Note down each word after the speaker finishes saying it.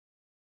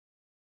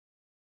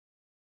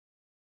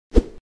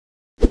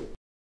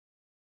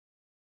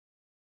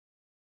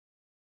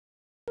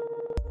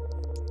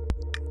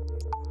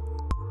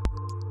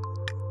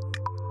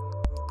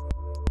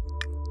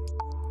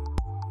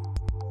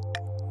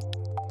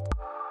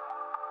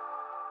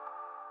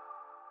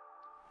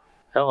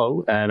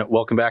Hello, and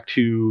welcome back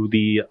to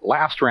the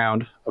last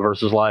round of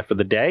Versus Live for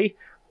the day.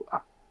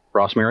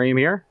 Ross Merriam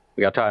here.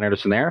 We got Todd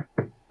Anderson there.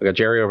 We got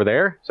Jerry over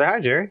there. Say hi,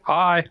 Jerry.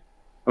 Hi. And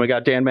we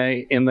got Dan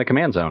May in the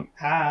command zone.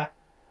 Hi.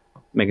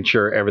 Making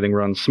sure everything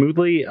runs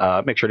smoothly.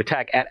 Make sure to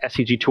tag at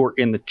SCG Tour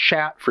in the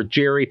chat for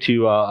Jerry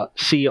to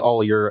see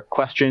all your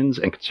questions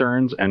and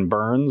concerns and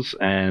burns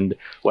and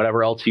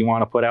whatever else you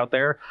want to put out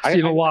there. I've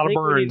seen a lot of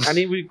burns.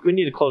 We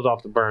need to close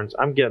off the burns.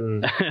 I'm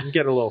getting a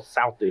little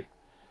southy.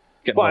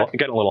 Getting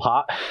a little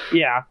hot.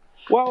 Yeah.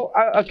 Well,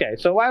 okay.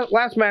 So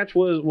last match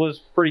was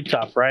pretty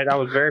tough, right? I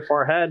was very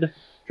far ahead,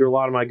 drew a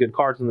lot of my good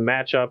cards in the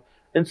matchup,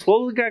 and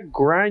slowly got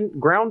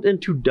ground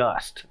into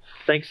dust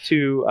thanks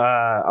to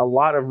a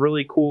lot of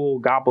really cool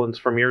goblins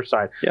from your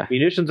side. Yeah.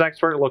 Munitions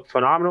Expert looked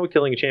phenomenal,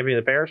 killing a champion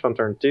of the parish on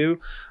turn 2.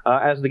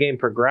 As the game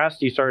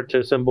progressed, you started to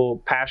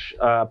assemble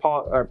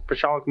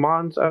Pashalik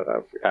Mons.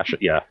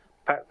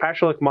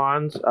 Pashalik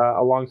Mons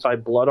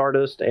alongside Blood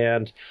Artist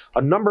and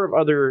a number of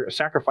other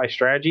sacrifice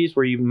strategies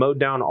where you mowed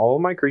down all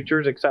of my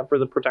creatures except for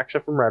the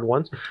protection from red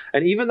ones.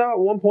 And even though at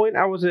one point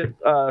I was at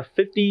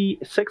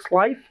 56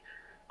 life,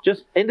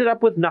 just ended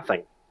up with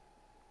nothing.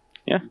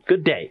 Yeah.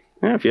 Good day.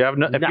 Yeah, if you have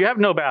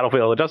no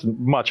battlefield, it doesn't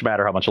much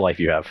matter how much life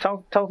you have.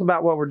 Tell us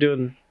about what we're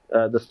doing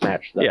this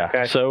match. Though, yeah.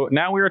 Okay? So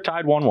now we are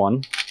tied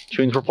 1-1, which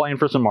means we're playing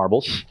for some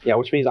marbles. Yeah,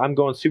 which means I'm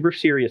going super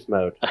serious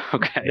mode.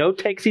 Okay. No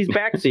takesies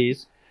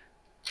backsies.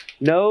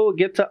 No,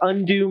 get to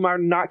undo my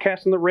not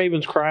casting the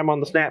Raven's Crime on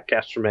the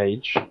Snapcaster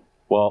Mage.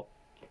 Well,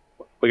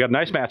 we got a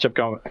nice matchup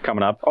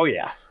coming up. Oh,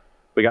 yeah.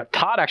 We got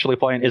Todd actually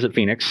playing Is It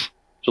Phoenix?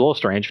 It's a little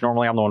strange.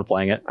 Normally, I'm the one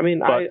playing it. I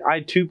mean,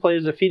 I too play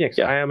as a Phoenix.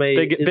 Yeah, I am a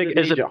big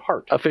Is It at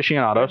heart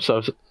aficionado,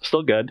 so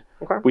still good.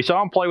 Okay. We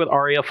saw him play with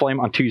Aria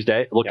Flame on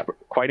Tuesday. It looked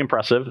quite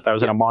impressive. That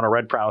was in a mono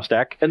red prowess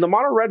deck. And the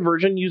mono red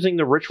version, using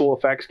the ritual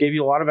effects, gave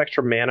you a lot of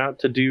extra mana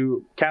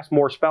to cast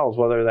more spells,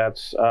 whether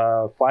that's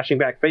flashing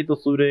back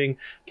Faithless Looting,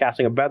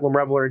 casting a Bedlam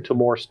Reveler into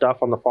more stuff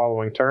on the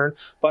following turn.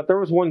 But there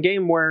was one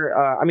game where,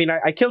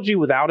 I killed you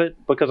without it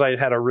because I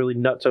had a really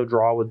nutso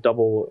draw with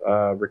double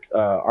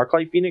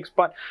Arclight Phoenix.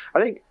 But I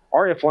think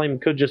Aria Flame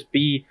could just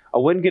be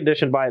a win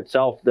condition by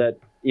itself that,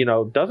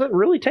 doesn't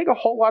really take a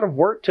whole lot of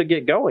work to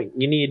get going.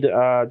 You need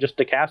just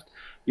to cast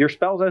your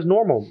spells as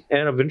normal,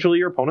 and eventually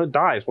your opponent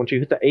dies. Once you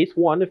hit the 8th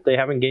one, if they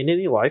haven't gained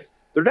any life,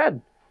 they're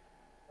dead.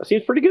 That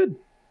seems pretty good.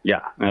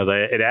 Yeah,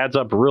 it adds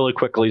up really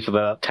quickly, so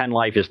that 10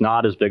 life is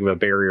not as big of a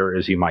barrier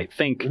as you might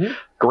think. Mm-hmm.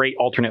 Great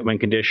alternate win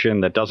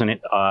condition that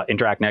doesn't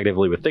interact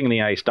negatively with Thing in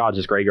the Ice,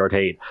 dodges Graveyard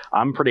Hate.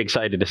 I'm pretty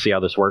excited to see how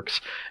this works.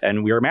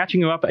 And we are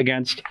matching you up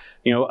against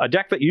a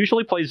deck that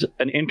usually plays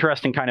an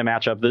interesting kind of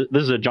matchup.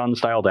 This is a Jund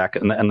style deck,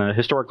 and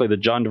historically the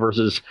Jund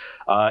versus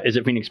Is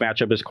It Phoenix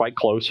matchup is quite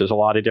close. There's a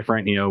lot of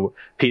different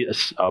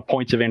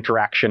points of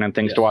interaction and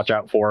things to watch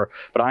out for.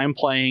 But I am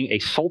playing a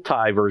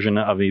Sultai version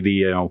of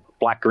the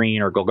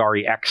black-green or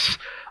Golgari X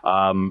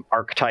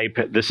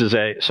archetype. This is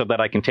so that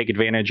I can take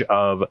advantage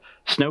of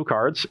snow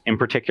cards, in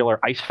particular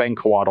Ice Fang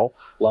Coatl.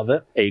 Love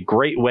it. A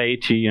great way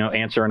to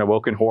answer an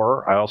Awoken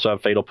Horror. I also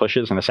have Fatal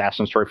Pushes and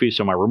Assassin's Trophy,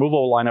 so my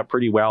removal will line up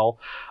pretty well.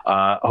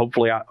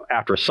 Hopefully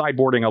after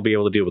sideboarding I'll be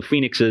able to deal with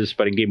Phoenixes,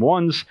 but in game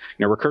ones,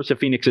 recursive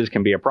Phoenixes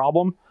can be a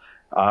problem.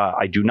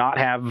 I do not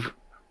have,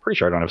 pretty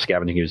sure I don't have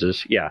Scavenging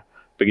Uses. Yeah,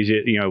 because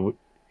you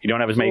don't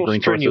have as many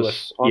green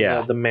choices.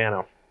 On the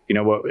mana. In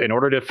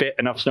order to fit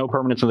enough snow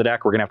permanents in the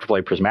deck, we're going to have to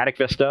play Prismatic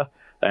Vista.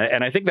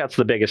 And I think that's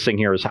the biggest thing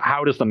here is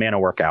how does the mana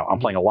work out? I'm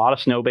playing a lot of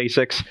snow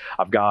basics.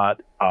 I've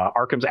got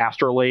Arkham's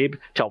Astrolabe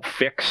to help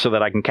fix so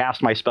that I can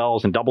cast my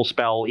spells and double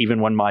spell even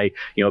when my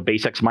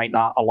basics might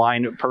not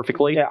align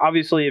perfectly. Yeah,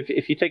 obviously,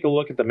 if you take a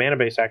look at the mana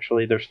base,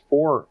 actually, there's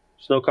 4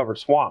 snow-covered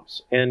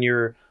swamps, and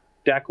your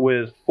deck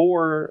with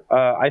 4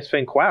 Ice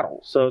Fang Coatl.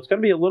 So it's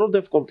going to be a little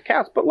difficult to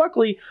cast, but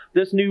luckily,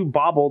 this new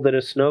bauble that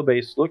is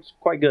snow-based looks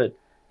quite good.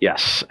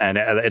 Yes, and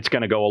it's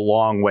going to go a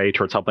long way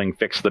towards helping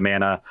fix the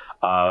mana,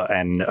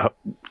 and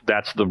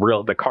that's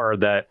the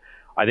card that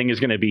I think is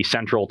going to be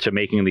central to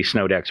making these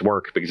snow decks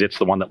work, because it's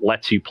the one that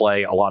lets you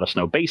play a lot of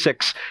snow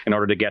basics in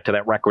order to get to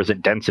that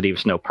requisite density of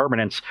snow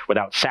permanents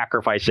without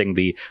sacrificing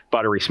the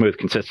buttery smooth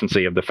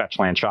consistency of the fetch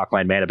land, shock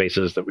land mana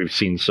bases that we've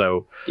seen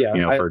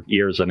for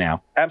years and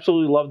now.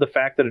 Absolutely love the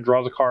fact that it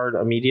draws a card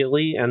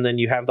immediately, and then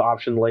you have the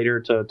option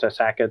later to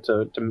sack it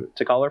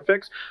to color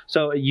fix.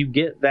 So you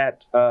get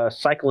that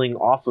cycling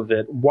off of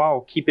it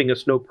while keeping a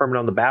snow permanent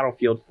on the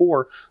battlefield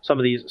for some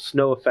of these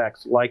snow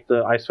effects, like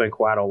the Ice Fang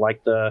Coatl,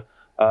 like the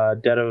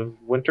Dead of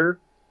Winter.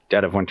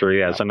 Dead of Winter,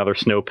 yeah, it's another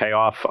snow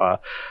payoff.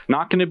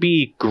 Not going to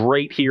be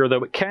great here,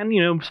 though. It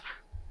can,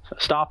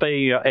 stop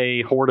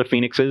a horde of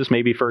Phoenixes,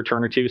 maybe for a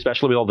turn or two,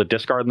 especially with all the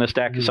discard in this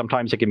deck. Mm-hmm.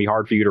 Sometimes it can be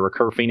hard for you to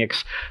recur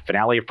Phoenix.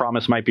 Finale of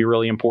Promise might be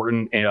really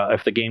important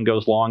if the game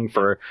goes long,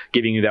 for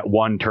giving you that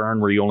one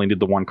turn where you only need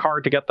the one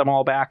card to get them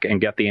all back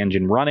and get the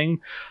engine running.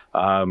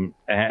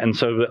 And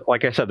so,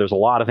 like I said, there's a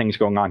lot of things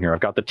going on here. I've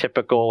got the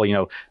typical,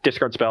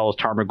 discard spells,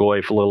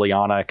 Tarmogoyf,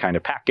 Liliana kind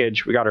of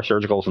package. We got our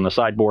Surgicals in the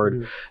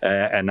sideboard,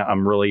 and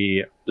I'm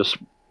really just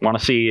want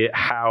to see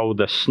how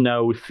the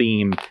snow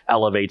theme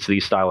elevates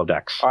these style of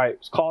decks. All right,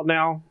 it's called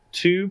now.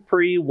 2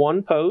 pre,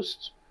 1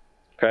 post.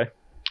 Okay.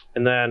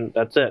 And then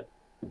that's it.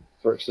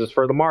 This is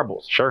for the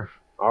marbles. Sure.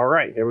 All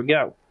right, here we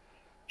go.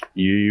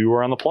 You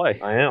were on the play.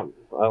 I am.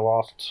 I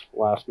lost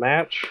last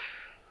match.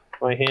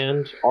 My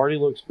hand already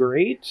looks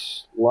great.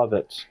 Love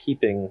it.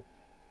 Keeping.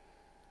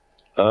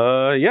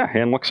 Yeah,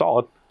 hand looks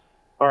solid.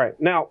 All right,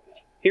 now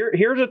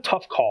here's a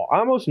tough call. I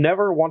almost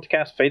never want to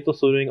cast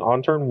Faithless Looting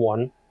on turn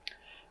 1,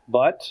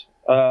 but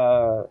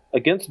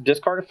against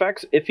discard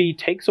effects, if he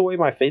takes away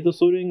my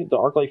Faithless Looting, the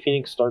Arclight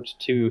Phoenix starts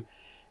to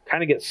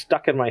kind of get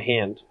stuck in my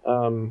hand.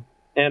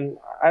 And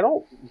I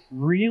don't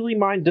really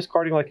mind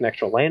discarding like an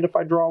extra land if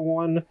I draw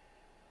one.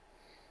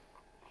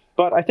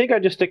 But I think I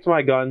just stick to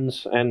my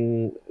guns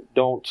and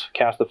don't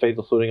cast the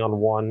Faithless Looting on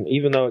 1,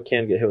 even though it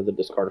can get hit with a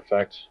discard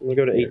effect. I'm going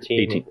to go to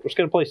 18. I'm just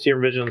going to play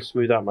Serum Vision and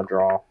smooth out my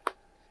draw.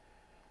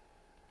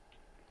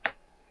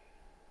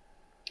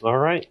 All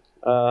right.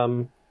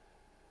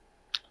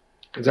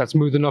 Is that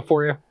smooth enough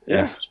for you?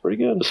 Yeah, it's pretty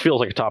good. This feels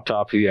like a top.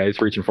 Yeah, he's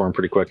reaching for him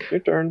pretty quick. Your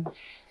turn.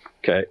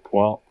 Okay,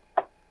 well,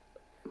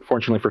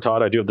 fortunately for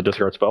Todd, I do have the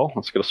discard spell.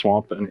 Let's get a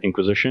Swamp and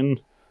Inquisition.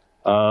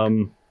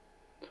 So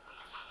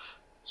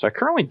I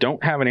currently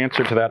don't have an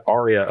answer to that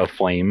Aria of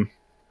Flame.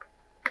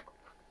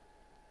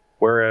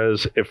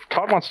 Whereas if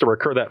Todd wants to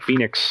recur that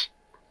Phoenix,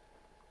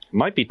 it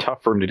might be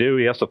tough for him to do.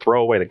 He has to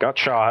throw away the Gut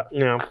Shot.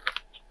 Yeah.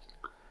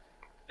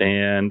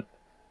 And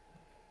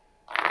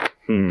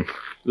this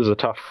is a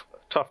tough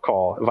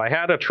call. If I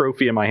had a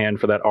trophy in my hand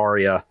for that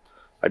Aria,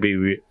 I'd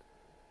be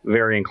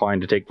very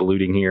inclined to take the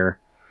looting here.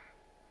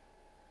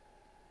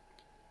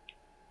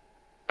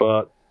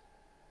 But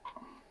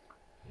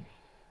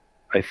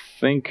I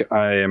think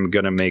I am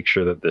going to make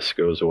sure that this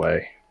goes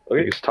away.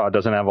 Okay. Because Todd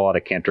doesn't have a lot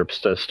of cantrips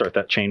to start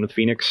that chain with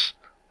Phoenix.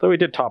 Though he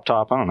did top.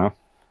 I don't know.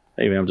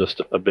 Maybe I'm just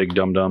a big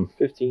dum-dum.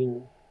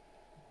 15.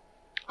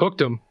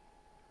 Hooked him.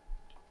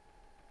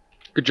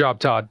 Good job,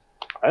 Todd.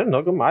 I didn't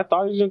hook him. I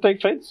thought he was going to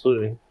take Faithless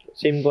Looting. It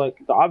seemed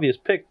like the obvious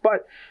pick.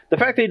 But the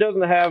fact that he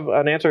doesn't have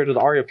an answer to the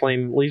Aria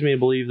Flame leads me to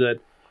believe that,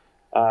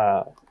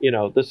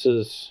 this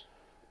is...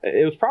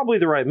 It was probably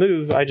the right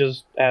move. I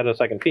just add a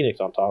second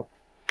Phoenix on top.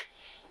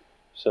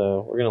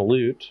 So we're going to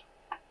loot.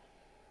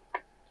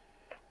 I'm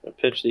going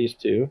to pitch these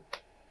two.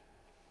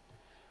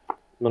 I'm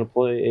going to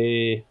play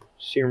a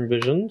Serum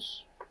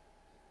Visions.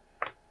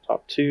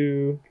 Top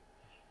 2.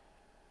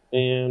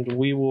 And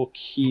we will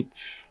keep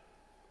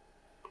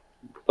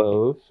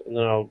both. And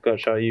then I'll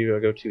gut shot you. I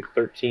go to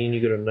 13.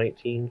 You go to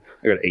 19.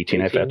 I got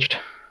 18. I fetched.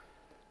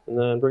 And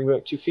then bring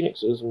back 2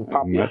 Phoenixes and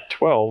pop you. At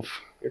 12.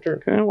 Your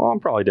turn. Okay, well,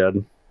 I'm probably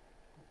dead.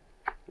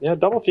 Yeah,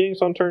 double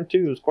Phoenix on turn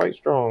 2 is quite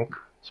strong.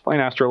 Let's play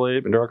an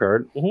Astrolabe and draw a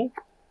card.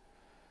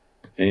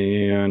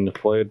 And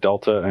play a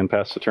Delta and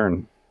pass the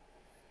turn.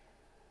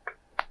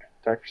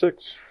 Attack for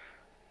 6.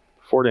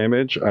 4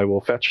 damage. I will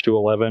fetch to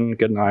 11,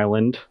 get an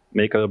island,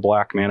 make a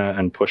black mana,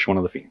 and push one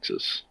of the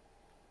Phoenixes.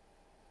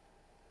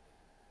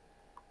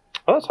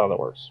 Oh, that's how that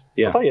works.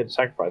 Yeah. I thought you had to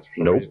sacrifice for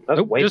some Nope. reason. That's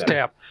Nope, way just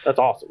better. tap. That's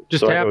awesome.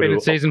 Just So I tap go and to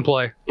it stays in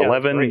play. Yeah,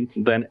 11,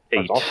 then 8.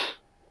 That's awesome.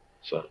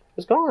 So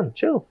It's gone.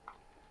 Chill.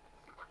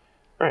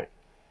 Alright.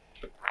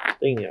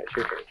 Thing the ice.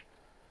 Your turn.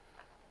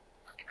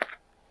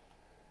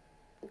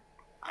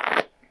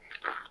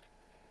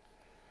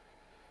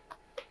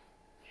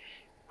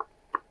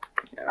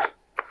 yeah.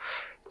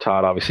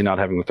 Todd obviously not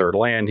having the third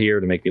land here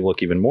to make me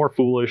look even more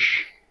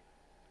foolish.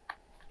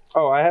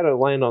 Oh, I had a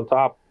land on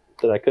top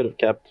that I could have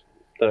kept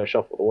that I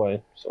shuffled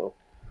away. So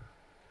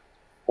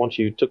once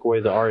you took away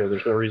the Aria,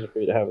 there's no reason for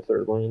you to have a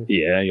third land.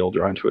 Yeah, you'll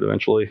draw into it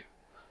eventually.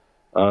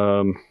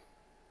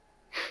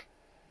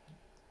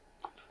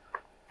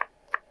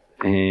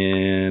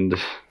 And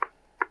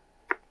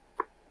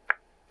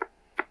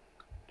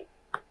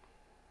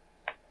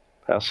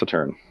pass the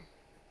turn.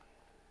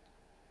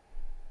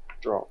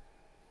 Draw.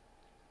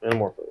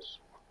 Anamorphose.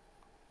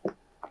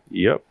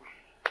 Yep.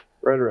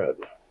 Red.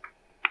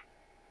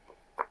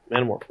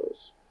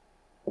 Manamorphose.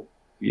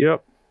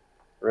 Yep.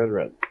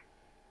 Red.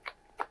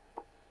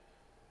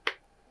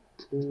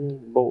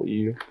 Bolt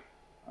you.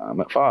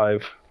 I'm at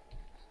 5.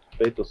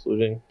 Faithless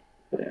Looting.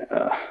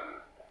 Yeah.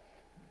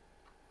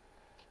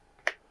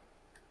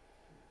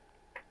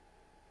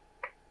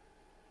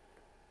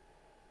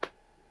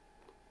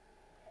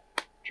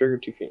 Trigger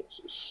 2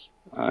 Phoenixes.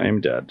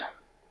 I'm dead.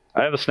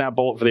 I have a Snap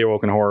Bolt for the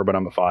Awoken Horror, but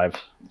I'm at 5.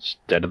 It's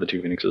dead to the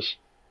 2 Phoenixes.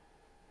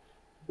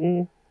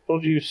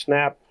 Told you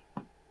snap.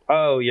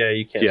 Oh, yeah,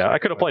 you can't. Yeah, I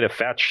could have played a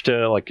fetch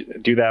to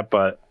do that,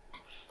 but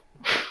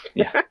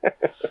yeah.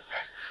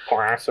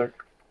 Classic.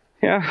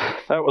 Yeah,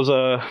 that was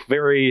a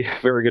very,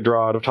 very good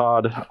draw out of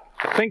Todd.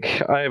 I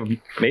think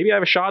maybe I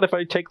have a shot if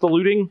I take the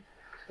looting.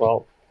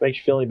 Well, makes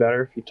you feel any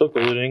better. If you took the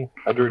looting,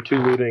 I drew 2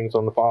 lootings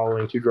on the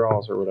following 2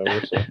 draws or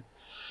whatever. So.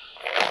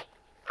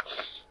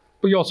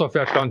 But you also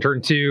fetched on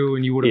turn 2,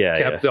 and you would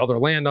have kept the other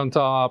land on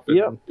top.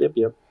 Yep.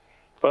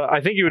 But I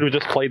think you would have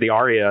just played the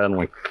Aria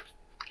and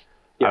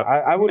Yeah,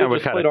 I would have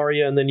just played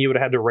Aria, and then you would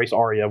have had to race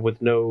Aria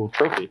with no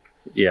trophy.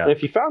 Yeah. And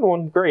if you found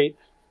one, great.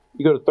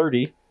 You go to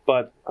 30,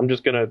 but I'm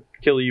just going to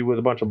kill you with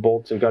a bunch of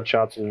bolts and gut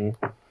shots and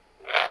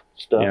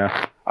stuff.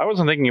 Yeah, I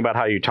wasn't thinking about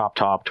how you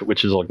topped,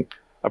 which is like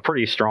a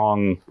pretty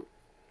strong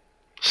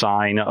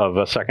sign of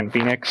a second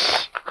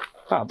Phoenix.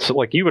 Oh, so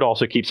like you would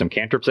also keep some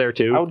cantrips there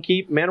too. I would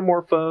keep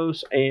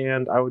Manamorphose,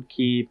 and I would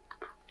keep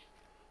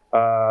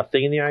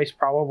Thing in the Ice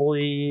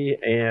probably,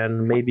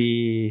 and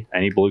maybe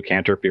any blue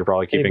cantrip you're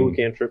probably keeping. Any blue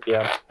cantrip,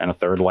 yeah. And a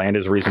third land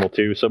is reasonable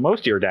too. So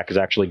most of your deck is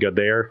actually good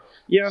there.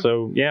 Yeah.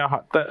 So yeah,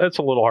 that's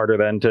a little harder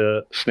then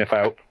to sniff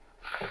out.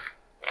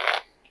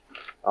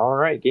 All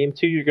right, game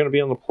 2, you're going to be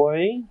on the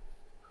play.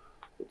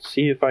 Let's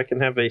see if I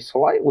can have a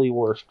slightly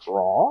worse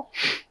draw.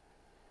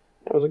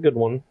 That was a good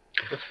one,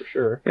 that's for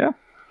sure. Yeah.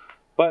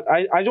 But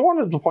I just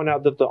wanted to point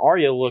out that the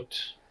Aria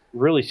looked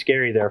really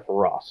scary there for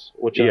Ross,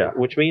 which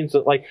means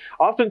that like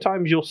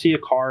oftentimes you'll see a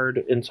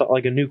card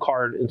like a new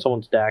card in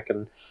someone's deck,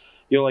 and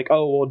you're like,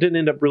 oh well, it didn't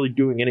end up really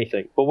doing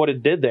anything. But what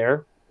it did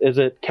there is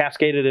it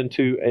cascaded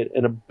into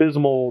an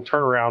abysmal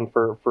turnaround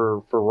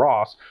for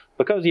Ross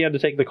because he had to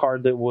take the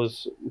card that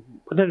was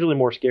potentially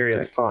more scary at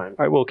the time.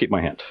 I will keep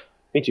my hand.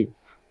 Me too.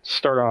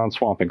 Start on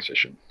Swamping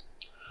Session.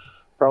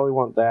 Probably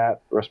want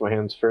that. The rest of my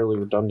hand's fairly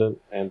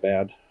redundant and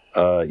bad.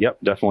 Yep,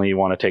 definitely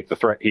want to take the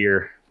threat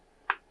here.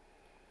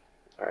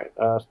 All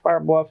right,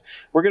 Spiral Bluff.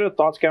 We're going to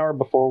Thought Scour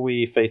before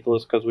we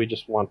Faithless because we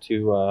just want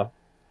to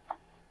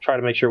try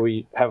to make sure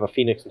we have a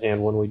Phoenix in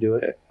hand when we do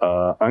it.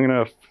 I'm going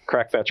to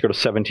crack fetch, go to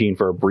 17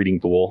 for a Breeding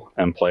Pool,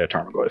 and play a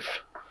Tarmogoyf.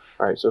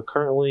 All right, so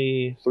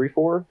currently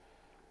 3/4.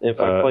 If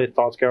I play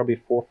Thought Scour, it'll be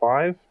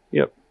 4/5.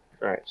 Yep.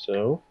 All right,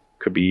 so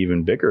could be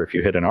even bigger if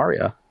you hit an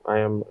Aria. I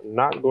am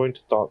not going to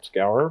Thought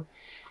Scour,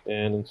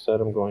 and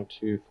instead I'm going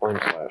to Flame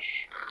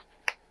Slash.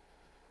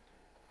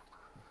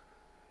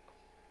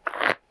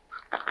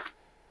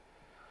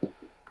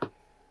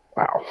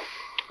 Wow.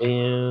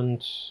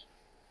 And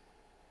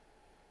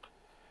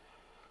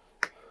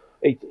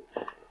 18.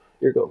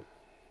 Here you go.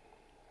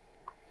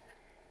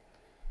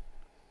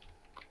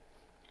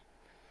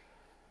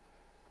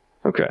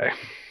 Okay.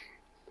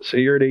 So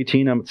you're at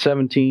 18, I'm at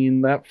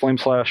 17. That Flame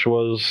Slash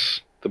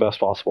was the best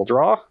possible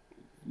draw.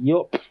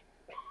 Yup.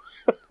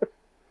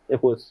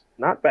 It was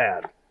not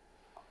bad.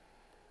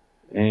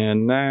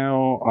 And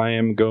now I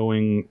am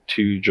going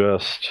to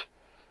just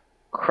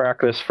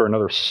crack this for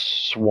another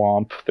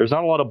swamp. There's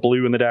not a lot of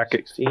blue in the deck.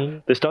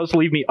 16. This does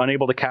leave me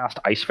unable to cast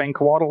Ice Fang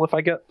Coatl if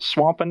I get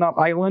swamp and not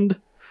island.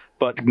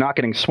 But not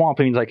getting swamp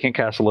means I can't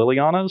cast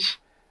Liliana's.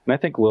 And I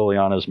think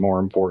Liliana's more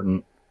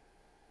important.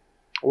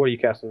 What are you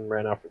casting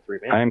right now for 3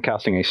 mana? I am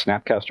casting a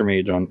Snapcaster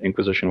Mage on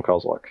Inquisition of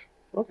Kozilek.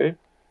 Okay.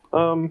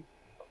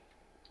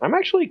 I'm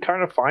actually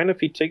kind of fine if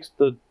he takes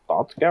the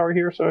Thought Scour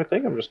here, so I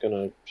think I'm just going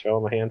to show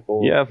him a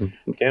handful of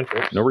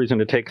cantrips. No reason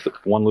to take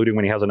one looting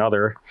when he has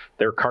another.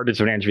 Their card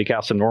disadvantage if he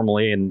casts them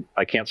normally, and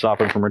I can't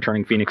stop him from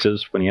returning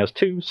Phoenixes when he has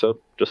 2, so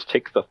just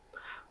take the...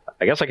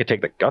 I guess I could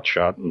take the Gut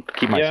Shot and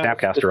keep my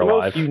Snapcaster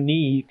alive. It's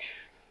unique,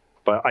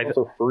 but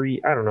also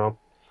free. I don't know.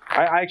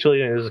 I actually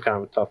think this is kind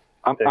of a tough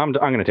pick. I'm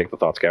going to take the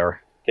Thought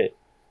Scour. Okay.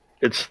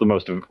 It's the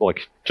most,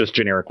 like, just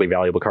generically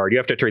valuable card. You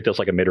have to treat this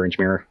like a mid-range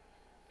mirror.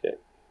 Okay.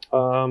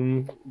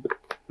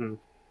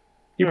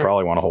 You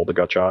probably want to hold the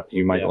Gut Shot.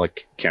 You might,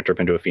 like, cantrip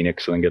into a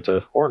Phoenix and then get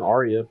to... Or an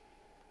Aria.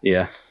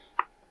 Yeah.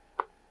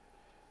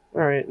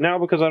 Alright, now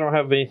because I don't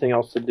have anything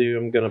else to do,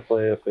 I'm going to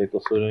play a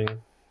Faithless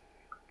Looting.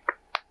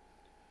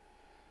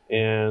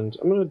 And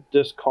I'm going to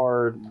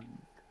discard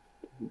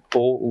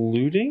Bolt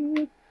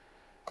Looting,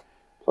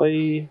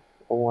 play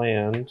a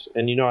land,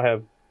 and you know I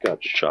have Gut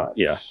Shot.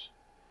 Yeah.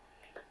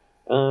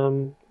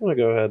 I'm going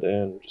to go ahead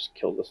and just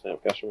kill the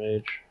Snapcaster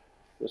Mage.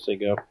 Let's say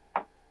go.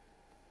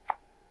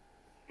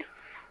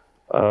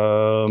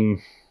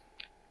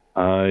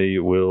 I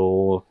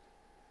will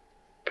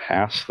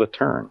pass the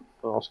turn.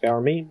 I'll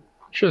scour me.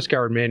 Should have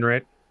scoured main,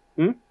 right?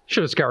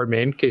 Should have scoured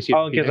main in case you.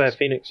 Oh, because I have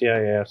Phoenix.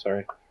 Yeah.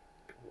 Sorry.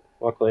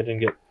 Luckily, I didn't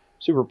get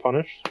super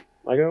punished.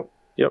 I go.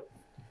 Yep.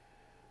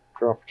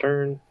 Draw for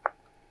turn.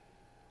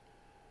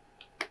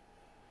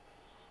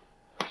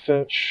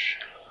 Fetch.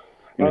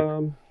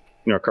 You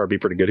know, card be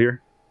pretty good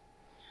here.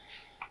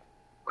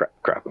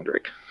 Crackling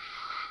Drake.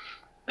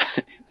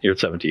 You're at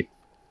 17.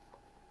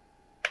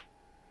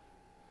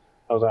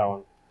 How's that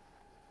one?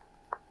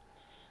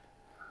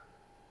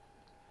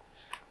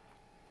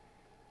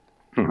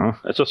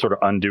 That's just sort of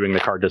undoing the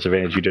card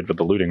disadvantage you did with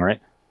the looting, right?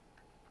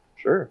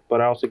 Sure,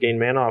 but I also gain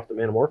mana off the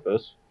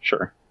Manamorphose.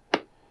 Sure.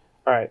 All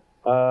right.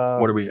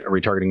 What are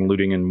we targeting?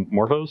 Looting and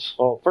Morphos?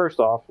 Well, first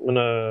off, I'm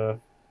gonna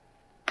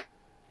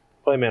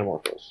play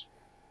Manamorphose.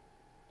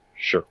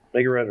 Sure.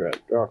 Make it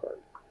red. Draw a card.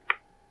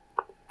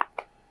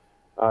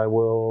 I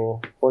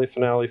will play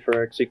Finale for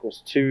X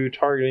equals 2,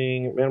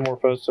 targeting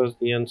Manamorphose as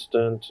the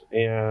instant,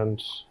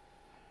 and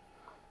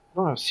I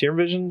don't have Serum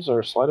Visions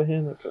or Sleight of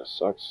Hand. That kind of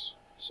sucks.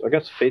 So I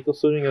guess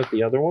Faithless Looting as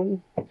the other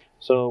one.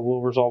 So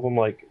we'll resolve them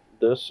like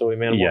this. So we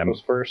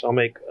Manamorphose first. I'll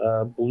make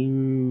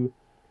blue.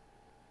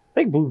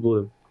 Make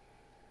blue.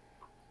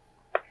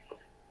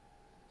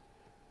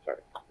 Sorry.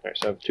 All right.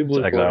 So I have 2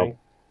 blue. Exile.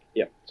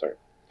 Yep. Sorry.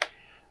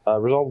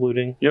 Resolve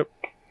Looting. Yep.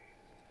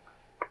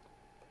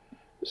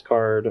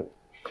 Discard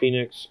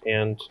Phoenix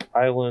and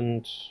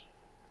Island.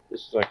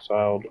 This is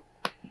exiled.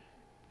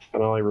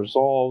 Finale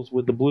resolves.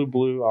 With the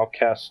blue, I'll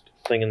cast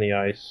Thing in the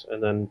Ice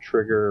and then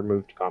trigger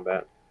move to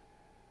combat.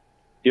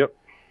 Yep.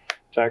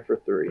 Attack for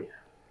 3.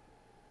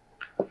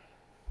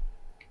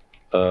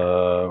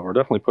 We're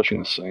definitely pushing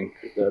this thing.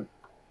 Good.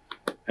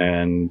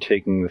 And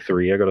taking the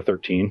 3. I go to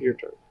 13. Your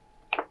turn.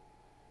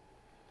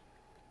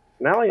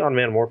 Finale on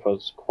Manamorphose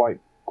is quite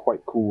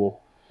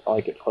cool. I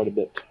like it quite a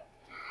bit.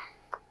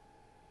 I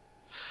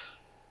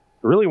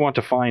really want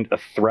to find a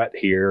threat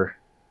here.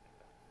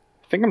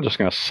 I think I'm just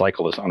going to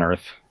cycle this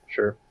Unearth.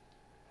 Sure.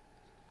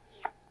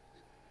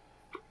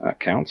 That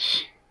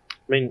counts. I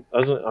mean,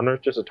 isn't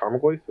Unearth just a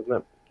Tarmogoyf? Isn't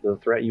that the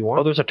threat you want?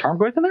 Oh, there's a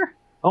Tarmogoyf in there?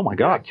 Oh my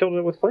god. Yeah, I killed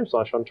it with Flame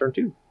Slash on turn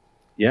 2.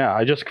 Yeah,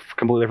 I just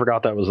completely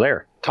forgot that was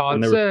there.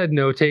 Todd said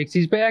no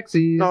takesies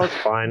backsies. No, it's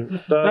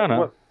fine.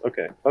 No.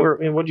 Okay.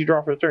 What'd you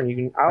draw for the turn? You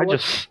can.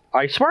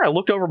 I swear I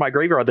looked over my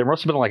graveyard. There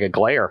must have been like a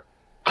glare.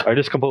 I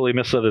just completely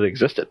missed that it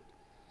existed.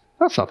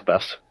 That's not the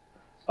best.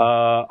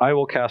 I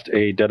will cast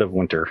a Dead of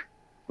Winter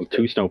with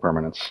 2 snow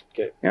permanents.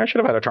 Okay. Yeah, I should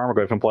have had a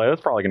Tarmogoyf in play.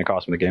 That's probably going to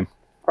cost me the game.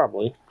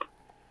 Probably.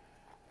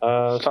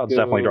 Todd's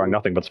definitely drawing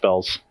nothing but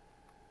spells.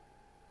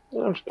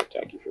 I'm just going to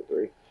attack you for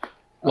 3.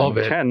 Love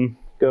it. 10.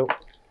 Go.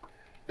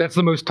 That's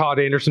the most Todd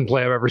Anderson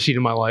play I've ever seen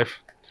in my life.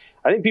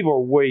 I think people are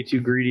way too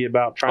greedy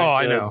about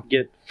trying to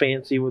get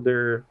fancy with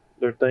their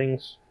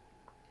things.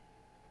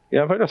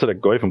 Yeah, if I just had a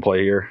Goyf in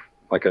play here,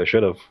 like I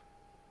should have.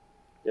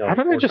 Yeah, how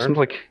did I just turns?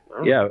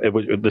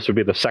 this would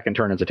be the second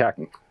turn it's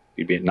attacking.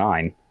 You'd be at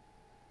 9.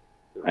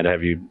 I'd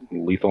have you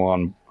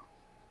lethal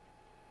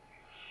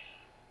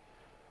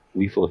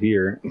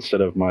here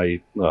instead of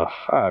my.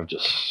 I've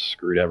just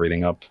screwed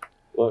everything up.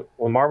 Look,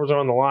 when marbles are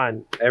on the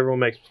line, everyone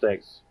makes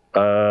mistakes.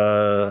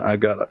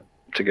 I've got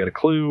to get a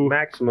clue.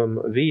 Maximum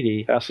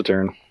VD. Pass the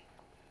turn.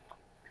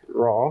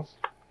 Draw.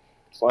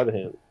 Slide a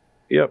hand.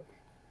 Yep.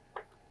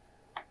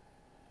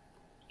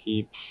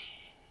 Keep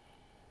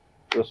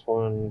this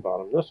one,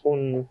 bottom this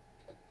one.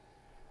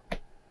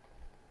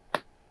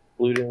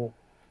 Looting.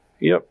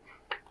 Yep.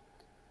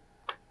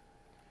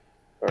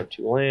 Our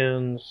 2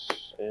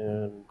 lands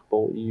and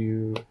bolt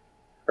you.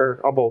 Or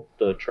I'll bolt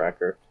the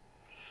tracker.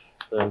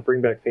 Then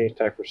bring back Phoenix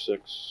attack for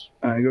 6.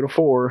 I go to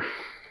 4.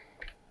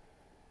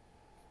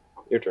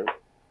 Your turn.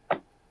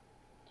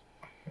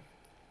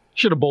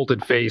 Should have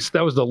bolted face.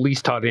 That was the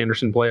least Todd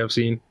Anderson play I've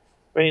seen.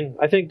 I mean,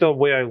 I think the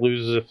way I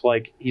lose is if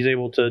like he's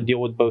able to deal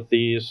with both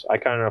these. I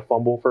kind of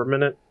fumble for a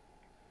minute.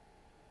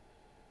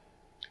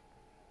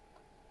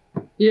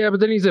 Yeah, but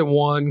then he's at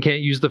 1,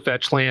 can't use the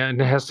fetch land,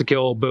 has to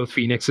kill both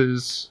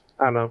Phoenixes.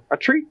 I don't know. I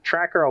treat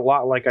Tracker a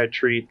lot like I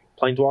treat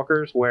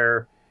Planeswalkers,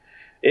 where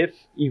if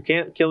you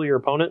can't kill your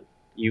opponent,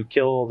 you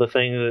kill the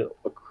thing that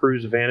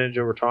accrues advantage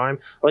over time.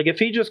 Like if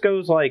he just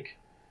goes like,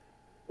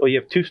 well, you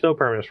have 2 snow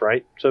permanents,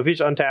 right? So if he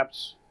just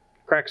untaps,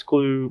 cracks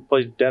Clue,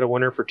 plays Dead of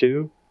Winter for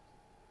 2.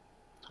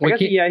 I guess,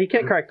 he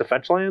can't crack the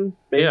fetch land.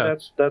 Maybe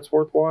that's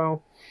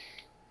worthwhile.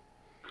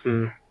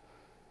 No,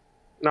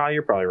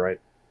 you're probably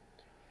right.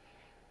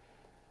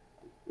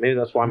 Maybe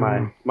that's why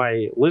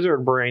my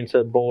lizard brain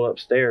said bolt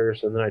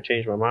upstairs, and then I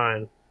changed my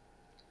mind.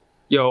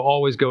 Yo,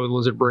 always go with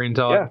lizard brain,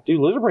 Todd. Yeah, dude,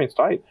 lizard brain's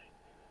tight.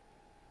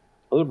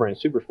 Lizard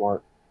brain's super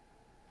smart.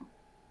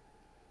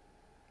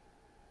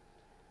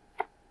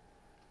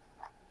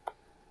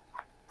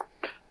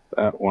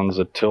 That one's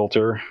a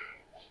tilter.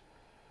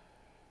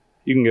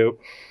 You can go.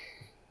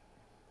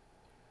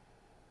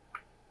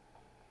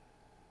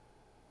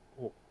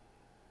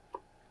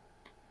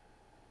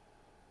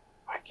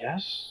 I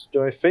guess.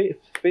 Do I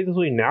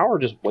faithfully now or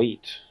just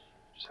wait?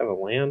 Just have a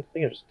land? I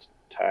think I just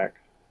attack.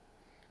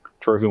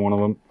 Trophy one of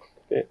them.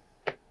 Okay.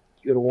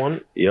 You go to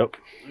 1? Yep.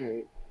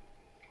 Alright.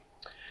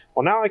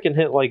 Well, now I can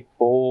hit like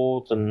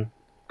bolt and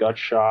gut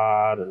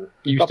shot and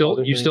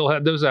you still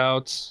had those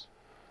outs.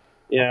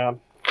 Yeah.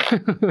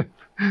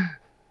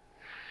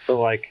 So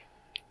like,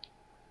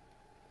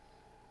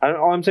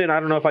 all I'm saying, I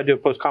don't know if I do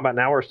it post combat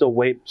now or still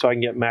wait so I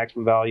can get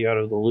maximum value out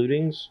of the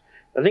lootings.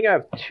 I think I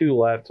have 2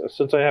 left.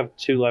 Since I have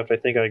 2 left, I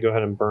think I go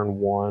ahead and burn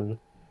 1.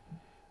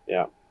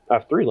 Yeah, I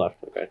have 3 left.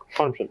 Okay,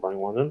 100% burning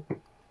 1 then.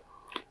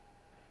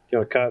 You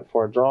want to cut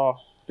before I draw?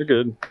 You're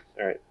good.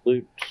 All right,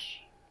 loot.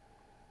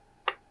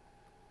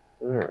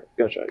 All right,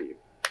 gotcha you.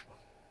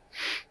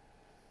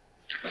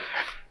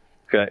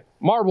 Okay.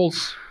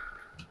 Marbles.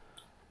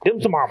 Give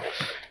him some marbles.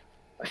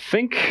 I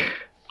think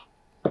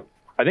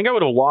I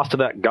would have lost to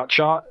that gut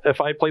shot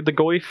if I played the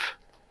Goyf,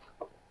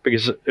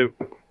 because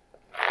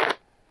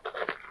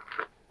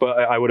but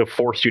I would have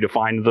forced you to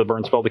find the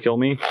burn spell to kill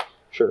me.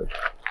 Sure.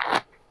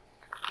 All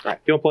right,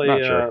 you want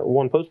to play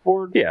 1 post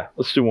board? Yeah,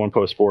 let's do 1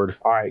 post board.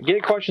 All right,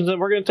 get questions in.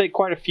 We're going to take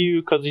quite a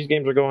few because these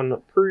games are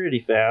going pretty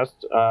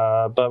fast.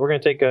 But we're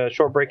going to take a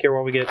short break here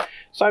while we get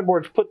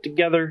sideboards put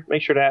together.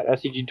 Make sure to add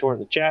SCG Tour in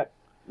the chat.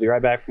 We'll be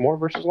right back for more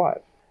Versus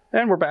Live.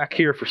 And we're back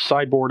here for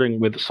sideboarding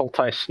with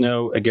Sultai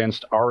Snow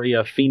against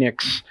Aria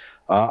Phoenix.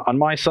 On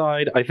my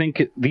side, I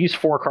think these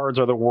 4 cards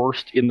are the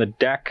worst in the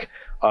deck.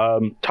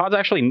 Todd's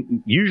actually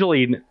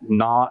usually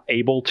not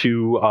able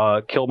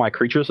to kill my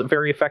creatures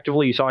very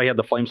effectively. You saw I had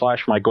the Flame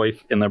Slash for my Goyf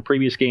in the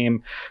previous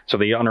game, so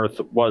the Unearth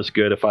was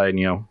good if I,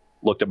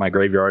 looked at my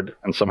graveyard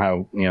and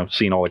somehow,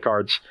 seen all the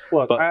cards.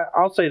 Look, But-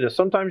 I'll say this.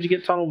 Sometimes you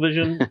get tunnel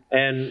vision,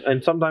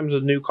 and sometimes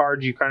with new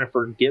cards, you kind of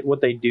forget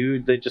what they do.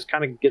 They just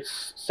kind of get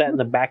set in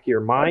the back of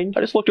your mind.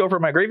 I just looked over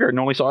at my graveyard and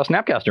only saw a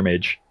Snapcaster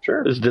Mage.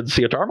 Sure. Just didn't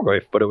see a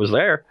Tarmogoyf, but it was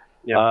there.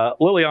 Yeah.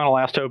 Liliana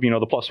Last Hope, the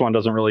 +1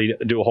 doesn't really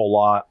do a whole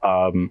lot.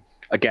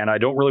 Again, I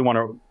don't really want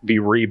to be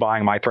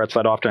rebuying my threats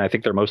that often. I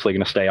think they're mostly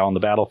going to stay on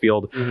the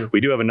battlefield. Mm-hmm. We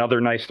do have another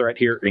nice threat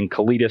here in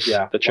Kalitas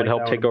that should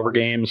help take over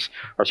games.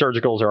 Our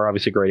Surgicals are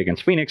obviously great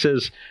against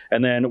Phoenixes.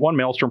 And then one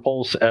Maelstrom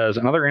Pulse as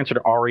another answer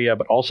to Aria,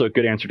 but also a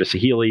good answer to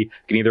Saheeli.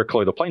 Can either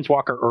clear the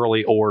Planeswalker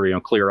early or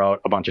clear out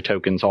a bunch of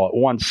tokens all at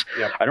once.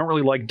 Yep. I don't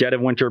really like Dead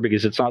of Winter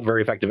because it's not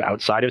very effective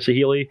outside of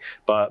Saheeli,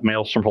 but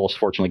Maelstrom Pulse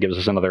fortunately gives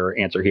us another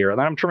answer here. And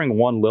then I'm trimming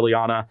one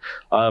Liliana.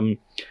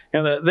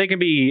 They can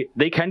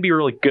be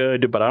really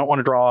good, but I don't want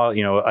to draw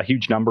a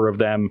huge number of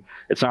them.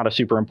 It's not a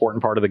super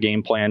important part of the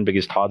game plan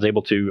because Todd's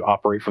able to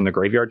operate from the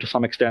graveyard to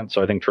some extent,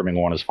 so I think trimming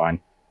one is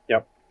fine.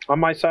 Yep. On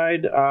my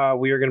side,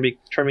 we are going to be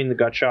trimming the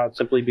Gut Shot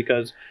simply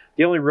because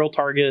the only real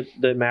target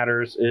that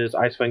matters is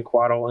Icewind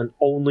Quaddle, and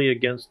only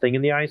against Thing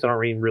in the Ice. I don't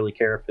really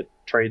care if it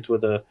trades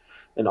with an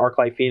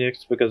Arclight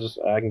Phoenix because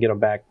I can get them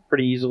back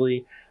pretty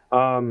easily.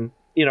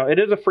 It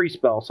is a free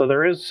spell, so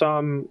there is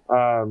some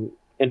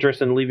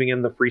interest in leaving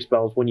in the free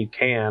spells when you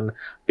can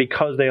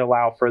because they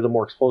allow for the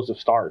more explosive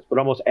starts. But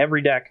almost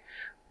every deck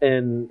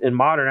in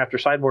Modern after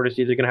sideboard is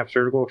either going to have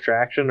Surgical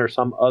Extraction or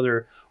some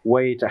other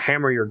way to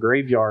hammer your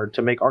graveyard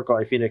to make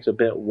Arclight Phoenix a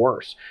bit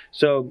worse.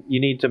 So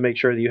you need to make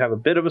sure that you have a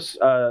bit of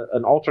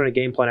an alternate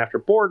game plan after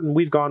board, and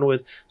we've gone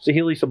with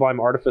Saheeli Sublime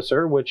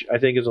Artificer, which I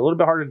think is a little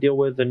bit harder to deal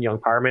with than Young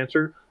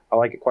Pyromancer. I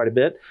like it quite a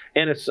bit,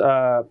 and it's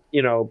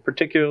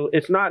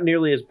it's not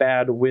nearly as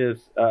bad with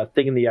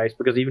Thing in the Ice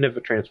because even if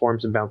it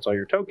transforms and bounces all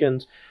your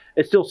tokens,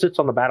 it still sits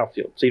on the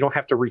battlefield, so you don't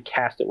have to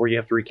recast it where you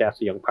have to recast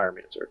the Young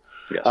Pyromancer.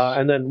 Yes.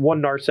 And then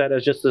one Narset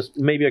as just this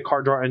maybe a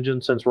card draw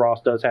engine since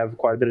Ross does have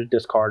quite a bit of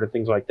discard and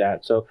things like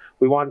that. So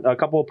we want a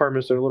couple of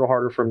permanents that are a little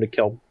harder for him to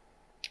kill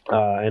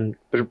and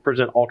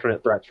present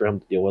alternate threats for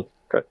him to deal with.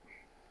 Okay.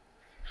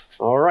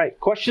 All right,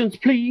 questions,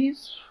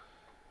 please.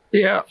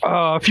 Yeah,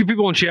 a few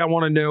people in chat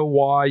want to know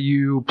why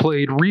you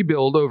played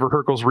Rebuild over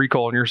Hurkyl's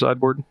Recall on your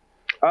sideboard.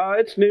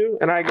 It's new,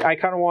 and I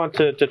kind of want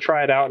to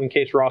try it out in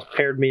case Ross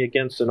paired me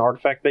against an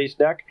artifact-based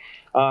deck.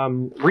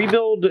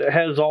 Rebuild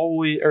has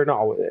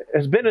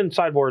been in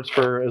sideboards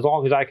for as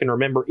long as I can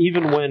remember,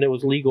 even when it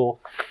was legal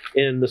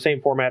in the same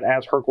format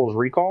as Hurkyl's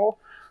Recall,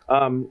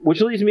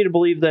 which leads me to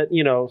believe that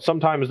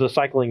sometimes the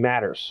cycling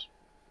matters.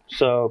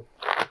 So.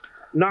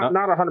 Not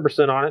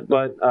 100% on it,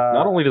 but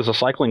not only does the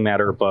cycling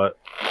matter, but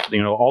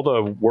all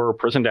the Whir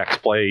prison decks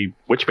play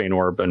Witchbane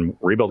Orb, and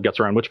Rebuild gets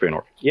around Witchbane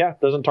Orb. Yeah,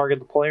 doesn't target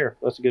the player.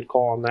 That's a good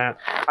call on that.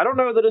 I don't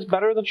know that it's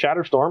better than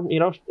Shatterstorm.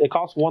 It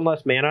costs one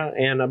less mana,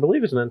 and I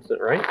believe it's an instant,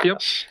 right? Yep.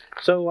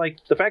 So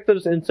the fact that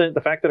it's instant,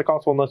 the fact that it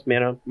costs one less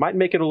mana might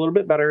make it a little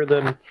bit better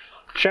than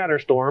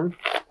Shatterstorm.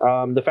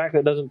 The fact that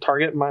it doesn't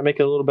target might make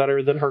it a little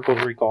better than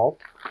Hurkyl's Recall.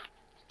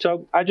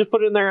 So I just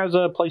put it in there as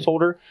a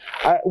placeholder.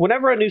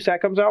 Whenever a new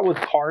set comes out with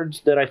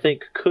cards that I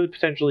think could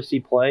potentially see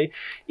play,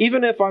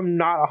 even if I'm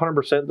not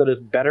 100% that it's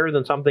better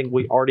than something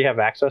we already have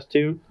access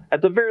to,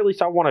 at the very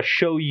least I want to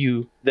show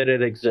you that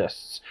it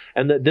exists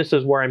and that this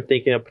is where I'm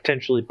thinking of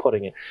potentially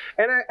putting it.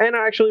 And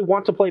I actually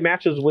want to play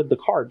matches with the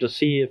card to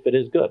see if it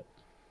is good.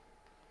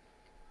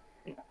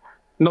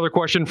 Another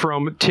question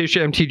from Tish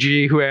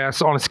MTG who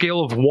asks, on a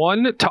scale of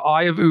 1 to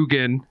Eye of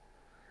Ugin,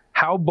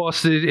 how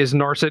busted is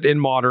Narset in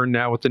Modern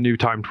now with the new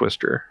Time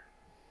Twister?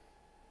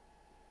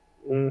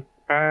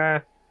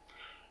 I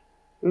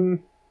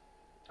think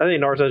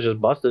Narset's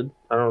just busted.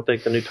 I don't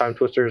think the new Time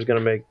Twister is going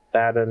to make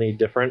that any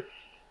different.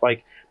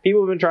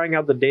 People have been trying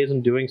out the Days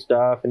and Doing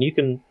stuff, and you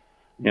can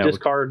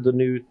discard the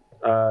new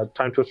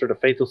Time Twister to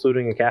Faithless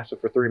Looting and cast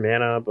it for 3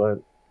 mana,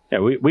 but... Yeah,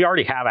 we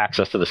already have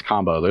access to this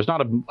combo. There's not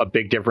a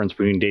big difference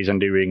between Days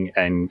Undoing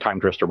and Time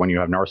Twister when you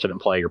have Narset in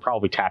play. You're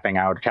probably tapping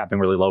out or tapping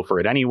really low for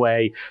it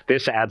anyway.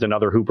 This adds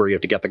another hooper. You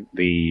have to get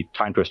the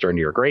Time Twister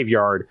into your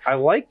graveyard. I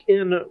like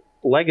in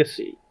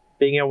Legacy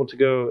being able to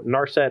go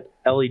Narset,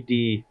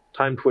 LED,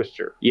 Time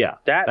Twister. Yeah,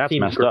 that's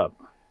messed up.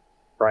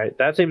 Right,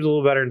 that seems a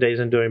little better in Days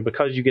Undoing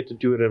because you get to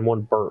do it in one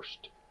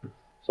burst.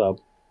 So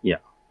yeah,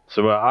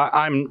 so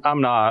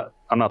I'm not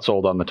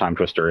sold on the Time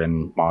Twister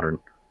in Modern.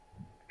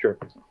 Sure.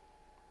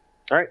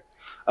 All right.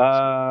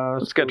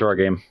 Let's get to our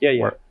game.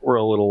 Yeah. We're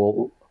a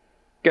little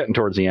getting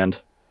towards the end.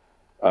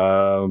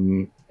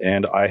 And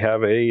I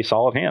have a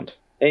solid hand.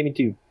 Hey, me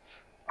too.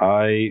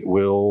 I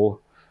will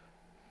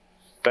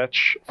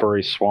fetch for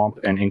a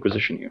swamp and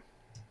Inquisition you.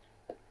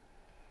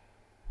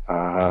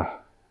 I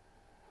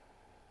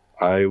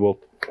will...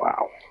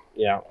 Wow.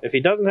 Yeah. If he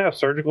doesn't have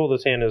Surgical,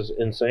 this hand is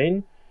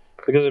insane.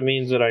 Because it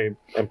means that I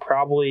am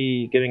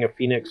probably getting a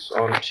Phoenix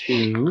on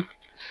 2.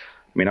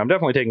 I'm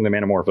definitely taking the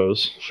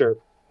Manamorphose. Sure.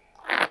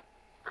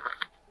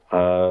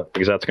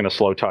 Because that's going to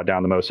slow Todd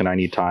down the most, and I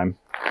need time.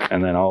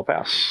 And then I'll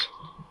pass.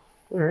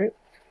 All right.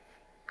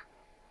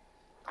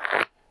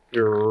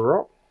 You're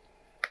up.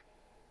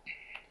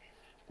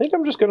 I think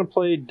I'm just going to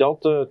play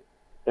Delta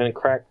and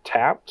crack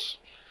tapped.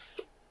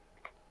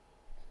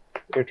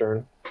 Your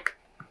turn.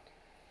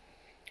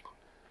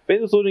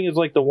 Faithless Looting is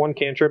like the one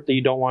cantrip that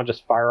you don't want to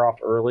just fire off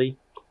early.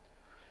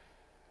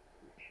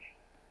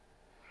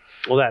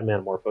 Well, that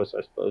Manamorphose,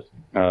 I suppose.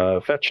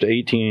 Fetch to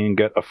 18,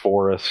 get a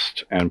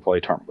forest, and play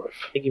Tarmogoyf.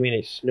 I think you mean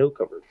a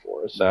snow-covered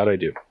forest. That I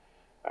do.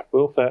 I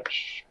will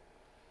fetch.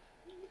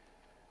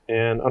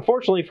 And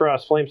unfortunately for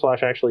us, Flame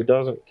Slash actually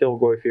doesn't kill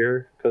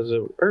Goyfir because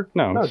it...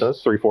 No, it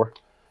does. 3/4.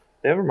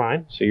 Never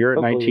mind. So you're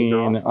at Hopefully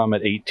 19, I'm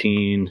at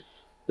 18.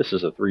 This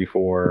is a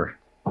 3/4.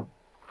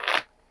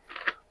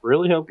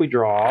 Really hope we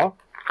draw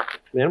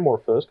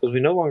Manamorphose because we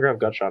no longer have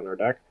Gutshot in our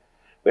deck.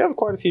 We have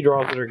quite a few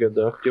draws that are good,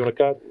 though. Do you want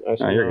to cut?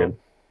 No, you're good.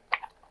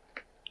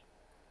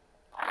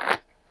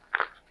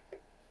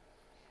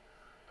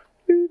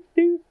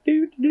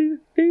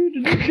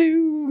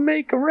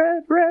 Make a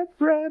red,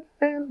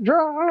 and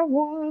draw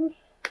one.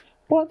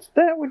 What's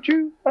that with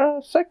you?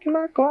 A second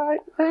Arclight,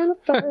 and a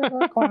third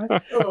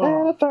Arclight,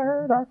 and a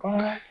third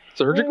Arclight.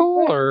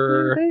 Surgical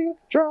or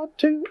draw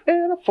 2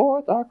 and a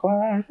 4th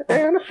Arclight,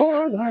 and a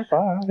 4th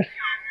Arclight.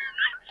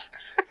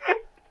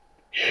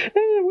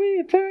 And we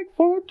attack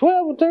for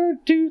 12 and turn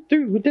 2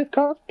 through a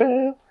discard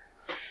spell.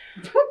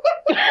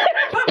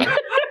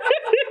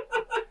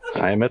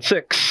 I am at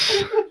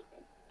 6.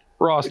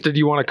 Ross, did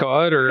you want to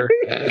cut or?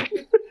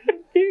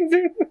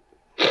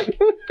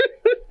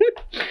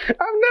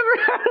 I've never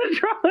had a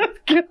draw this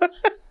good.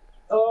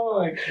 Oh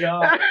my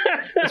god.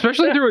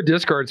 Especially through a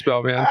discard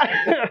spell, man.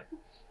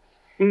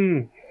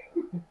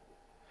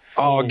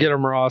 Oh, get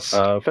him, Ross.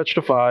 Fetch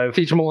to 5.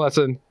 Teach him a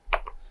lesson.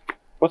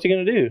 What's he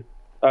going to do?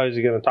 Oh, is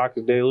he going to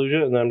Toxic Deluge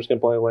it, and then I'm just going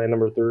to play land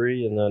number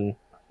 3, and then...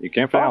 You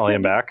can't finale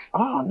him back.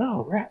 Oh,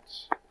 no,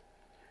 rats.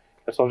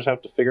 Guess I'll just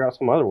have to figure out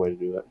some other way to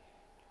do that.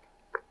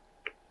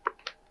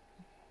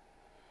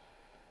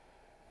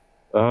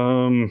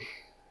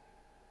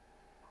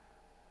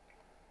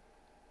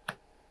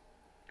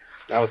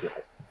 That was nice.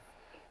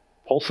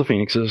 Pulse the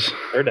Phoenixes.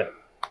 They're dead.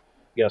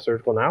 You got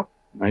surgical now?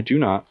 I do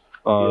not.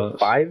 You have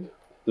 5?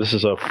 This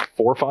is a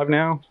 4/5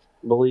 now.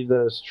 Believe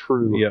that is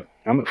true. Yep.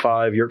 I'm at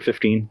 5. You're at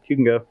 15. You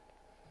can go.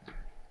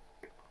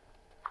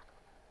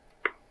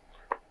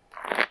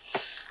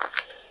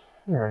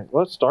 All right.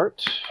 Let's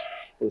start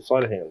with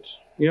sleight of hand.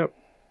 Yep.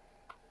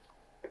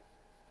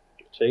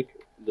 Take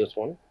this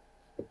one.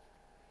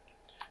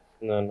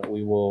 And then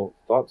we will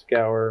Thought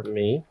Scour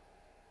me.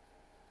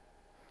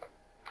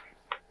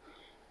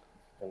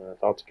 And then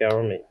Thought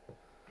Scour me.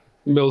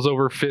 Mills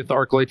over 5th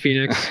Arclight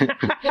Phoenix.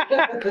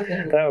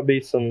 That would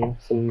be some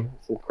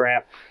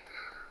crap.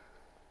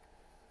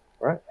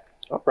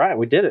 All right,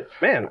 we did it.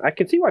 Man, I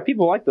can see why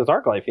people like this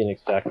Arclight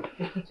Phoenix deck.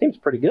 Seems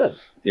pretty good.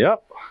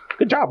 Yep.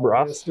 Good job,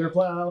 Ross. Mr.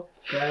 Plow.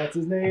 That's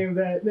his name.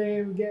 That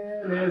name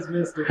again is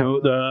Mr.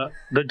 Plow.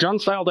 The Jund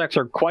style decks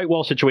are quite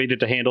well situated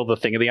to handle the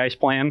Thing of the Ice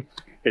plan.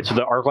 It's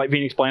the Arclight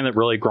Phoenix plan that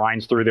really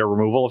grinds through their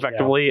removal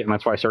effectively, and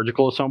that's why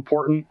Surgical is so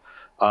important.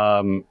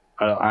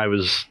 I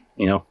was,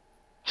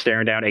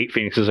 staring down 8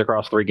 Phoenixes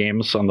across 3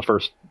 games on the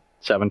first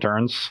 7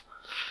 turns.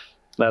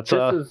 That's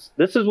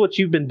this is what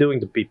you've been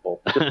doing to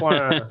people. Just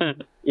wanna,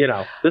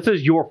 this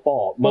is your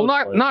fault. Well,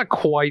 mostly. not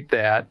quite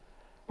that.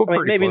 But I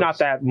mean, maybe not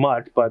that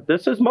much, but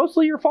this is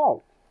mostly your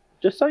fault.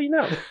 Just so you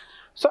know.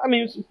 So I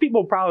mean,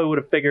 people probably would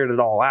have figured it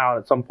all out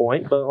at some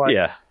point, but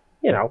yeah,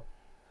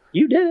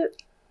 you did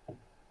it.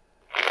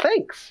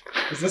 Thanks.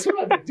 Is this what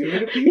I've been doing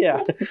to people?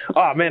 Yeah.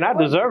 Oh man, I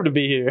deserve to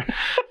be here.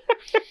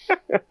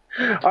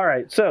 All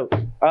right, so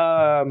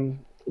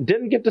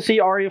didn't get to see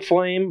Aria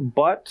Flame,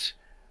 but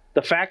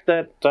the fact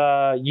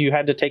that you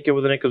had to take it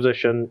with an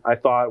Inquisition, I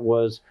thought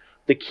was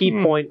the key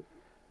point.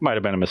 Might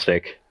have been a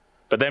mistake.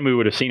 But then we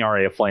would have seen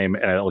Aria Flame,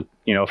 and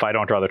if I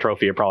don't draw the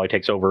trophy, it probably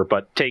takes over.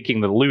 But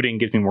taking the looting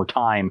gives me more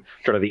time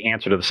to draw the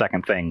answer to the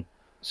second thing.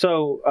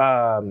 So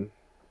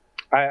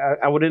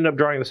I would end up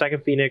drawing the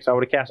second Phoenix. I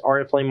would have cast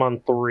Aria Flame on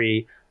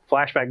 3,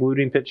 flashback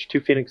looting pitch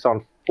 2 Phoenix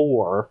on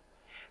 4.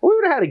 We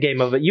would have had a game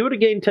of it. You would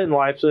have gained 10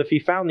 life, so if you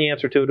found the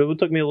answer to it, it would have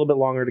took me a little bit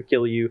longer to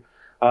kill you.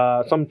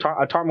 A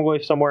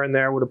Tarmogoyf somewhere in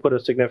there would have put a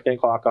significant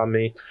clock on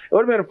me. It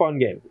would have been a fun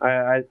game.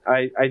 I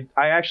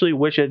actually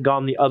wish it had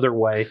gone the other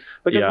way,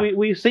 because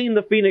we've seen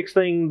the Phoenix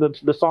thing,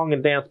 the song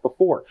and dance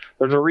before.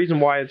 There's a reason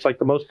why it's like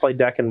the most played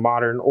deck in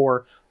Modern,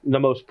 or the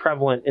most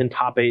prevalent in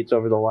top 8s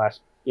over the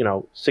last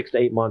 6 to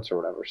 8 months or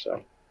whatever.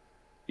 So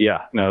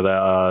yeah,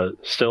 no,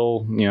 still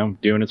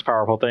doing its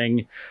powerful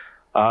thing.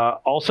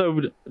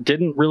 Also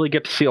didn't really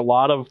get to see a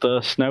lot of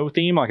the snow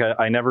theme. Like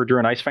I never drew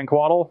an Ice Fang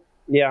Quaddle.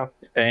 Yeah.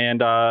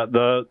 And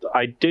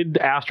I did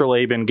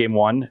Astrolabe in game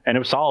 1, and it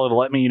was solid. It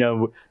let me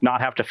not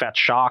have to fetch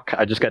shock.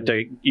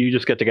 You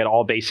just get to get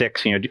all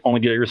basics. Only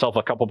deal yourself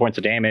a couple points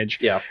of damage.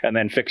 Yeah. And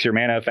then fix your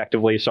mana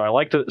effectively. So I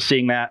liked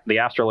seeing the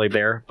Astrolabe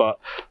there, but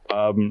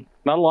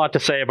not a lot to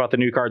say about the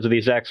new cards of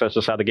these decks. That's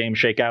just how the games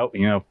shake out.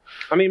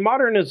 I mean,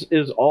 Modern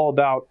is all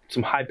about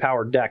some high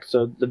powered decks.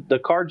 So the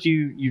cards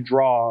you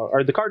draw,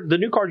 or the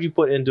new cards you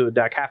put into a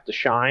deck have to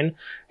shine,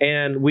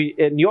 and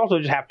you also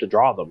just have to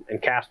draw them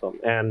and cast them.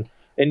 And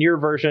in your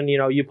version,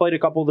 you played a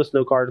couple of the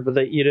snow cards,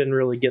 but you didn't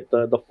really get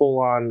the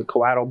full-on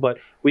collateral. But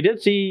we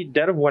did see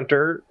Dead of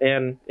Winter,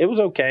 and it was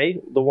okay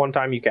the one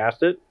time you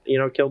cast it.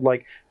 Killed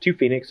like 2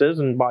 Phoenixes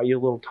and bought you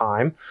a little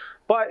time.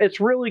 But it's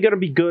really going to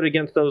be good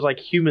against those like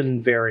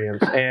human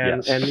variants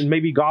and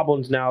maybe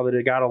goblins now that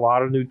it got a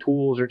lot of new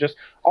tools, or just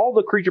all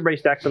the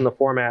creature-based decks in the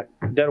format.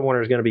 Dead of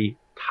Winter is going to be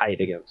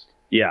tight against.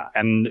 Yeah,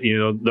 and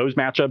those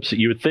matchups,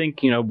 you would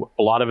think a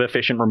lot of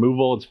efficient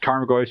removal. It's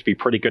Tarmogoyfs to be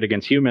pretty good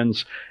against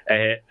humans,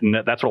 and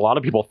that's what a lot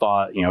of people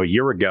thought a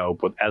year ago.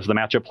 But as the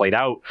matchup played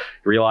out,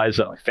 you realize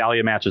that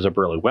Thalia matches up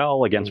really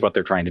well against what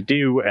they're trying to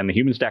do, and the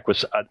humans deck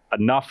was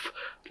enough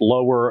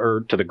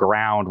lower to the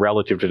ground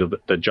relative to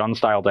the Jund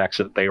style decks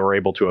that they were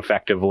able to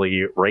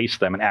effectively race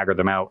them and aggro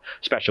them out,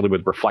 especially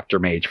with Reflector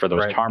Mage for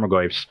those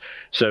Tarmogoyfs.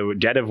 So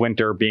Dead of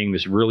Winter being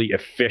this really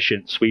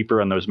efficient sweeper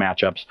in those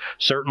matchups,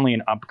 certainly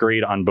an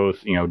upgrade on both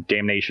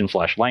Damnation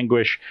 /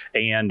 Languish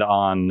and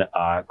on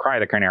Cry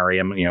of the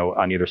Carnarium,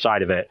 on either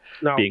side of it,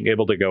 being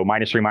able to go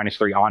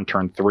 -3/-3 on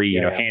turn 3,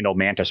 handle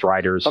Mantis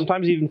Riders.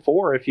 Sometimes even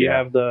 4 if you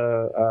have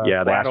the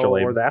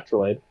Astrolabe or the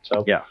Astrolabe.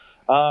 So yeah.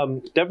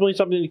 Definitely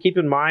something to keep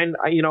in mind.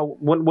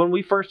 When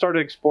we first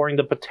started exploring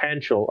the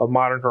potential of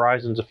Modern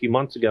Horizons a few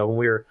months ago, when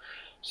we were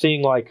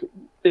seeing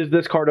is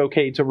this card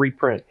okay to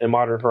reprint in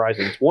Modern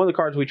Horizons? One of the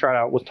cards we tried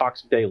out was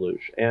Toxic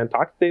Deluge, and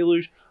Toxic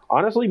Deluge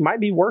honestly might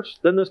be worse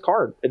than this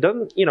card. It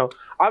doesn't,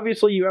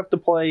 obviously you have to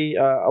play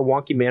a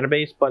wonky mana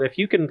base, but if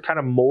you can kind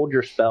of mold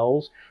your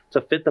spells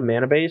to fit the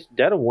mana base,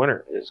 Dead of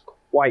Winter is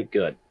quite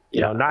good.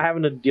 Not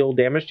having to deal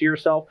damage to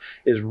yourself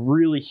is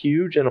really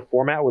huge in a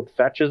format with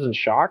fetches and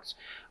shocks.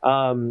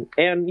 And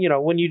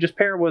when you just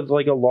pair it with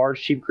like a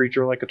large cheap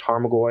creature like a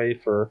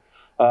Tarmogoyf, or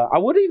I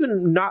wouldn't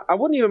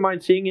even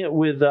mind seeing it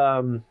with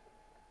some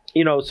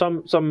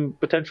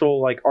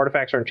potential like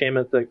artifacts or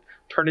enchantments that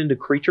turn into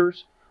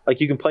creatures. Like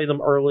you can play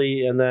them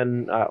early, and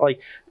then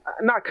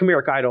not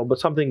Chimeric Idol, but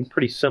something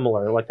pretty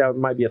similar. Like that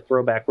might be a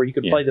throwback where you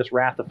could play this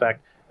Wrath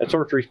effect at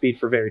sorcery speed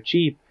for very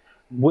cheap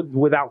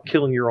without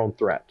killing your own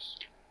threats.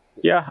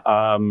 Yeah,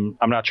 I'm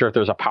not sure if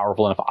there's a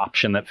powerful enough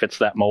option that fits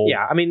that mold.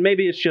 Yeah, I mean,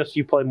 maybe it's just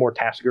you play more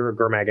Tasker or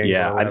Gurmag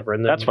or whatever.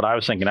 That's what I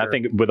was thinking. Sure. I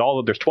think with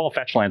there's 12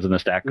 fetch lands in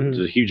this deck, which is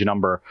a huge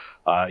number.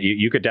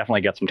 You could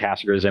definitely get some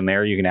Taskers in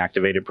there. You can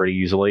activate it pretty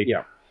easily.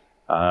 Yeah.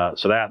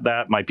 So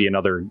that might be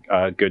another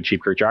good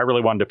cheap creature. I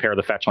really wanted to pair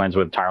the fetch lands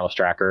with Tireless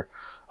Tracker.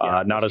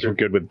 Not as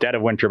good with Dead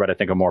of Winter, but I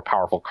think a more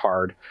powerful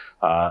card.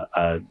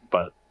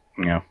 But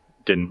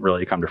didn't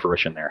really come to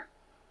fruition there.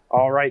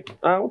 All right.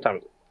 What time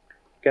is it?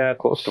 Got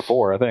close to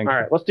 4, I think. All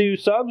right, let's do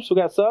subs. We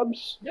got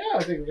subs? Yeah,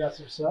 I think we got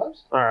some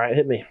subs. All right,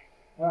 hit me.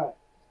 All right.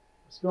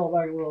 Scroll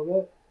back a little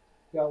bit.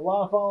 Got a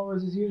lot of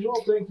followers as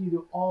usual. Thank you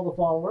to all the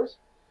followers.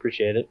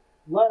 Appreciate it.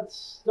 Let's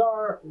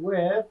start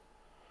with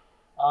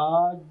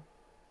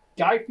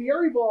Guy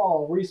Fieri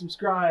Ball,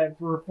 resubscribed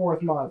for a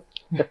 4th month.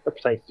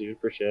 Thanks, dude.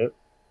 Appreciate it.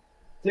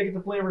 Ticket to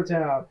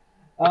Flavortown.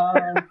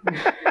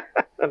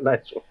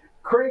 Nice one.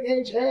 Craig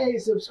H.A.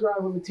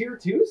 subscribed with a tier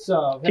 2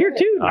 sub. Tier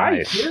 2,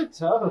 nice. Tier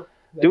 2.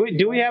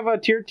 Do we have a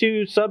tier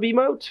 2 sub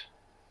emote?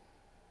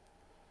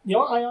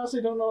 I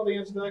honestly don't know the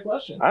answer to that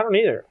question. I don't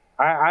either.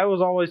 I was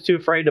always too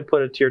afraid to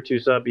put a tier 2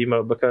 sub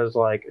emote because,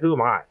 who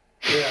am I?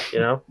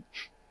 Yeah.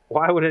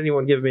 Why would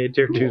anyone give me a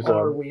tier 2 sub?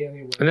 Are we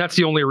anyway? And that's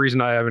the only reason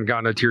I haven't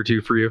gotten a tier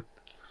 2 for you.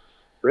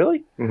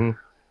 Really? Mm-hmm.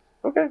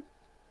 Okay.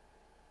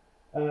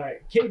 All right.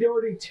 K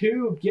Doherty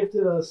 2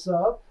 gifted a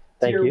sub.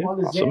 Thank tier you. 1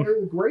 is Awesome.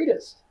 Xander the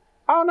Greatest.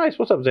 Oh, nice.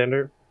 What's up,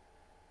 Xander?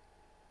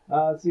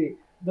 Let's see.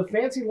 The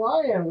Fancy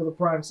Lion with a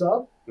prime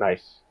sub.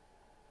 Nice.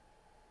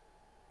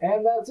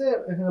 And that's it.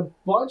 And a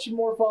bunch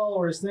more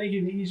followers. Thank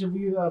you to each of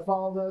you that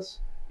followed us.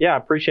 Yeah,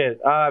 appreciate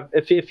it.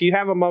 If you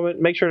have a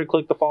moment, make sure to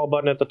click the follow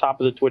button at the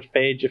top of the Twitch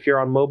page. If you're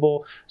on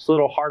mobile, it's a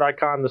little heart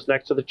icon that's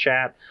next to the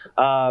chat.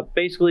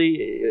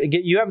 Basically,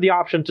 you have the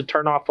option to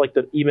turn off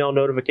the email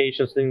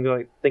notifications, things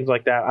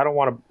like that. I don't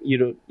want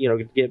you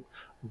to get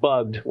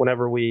bugged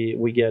whenever we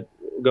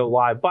go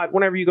live, but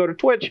whenever you go to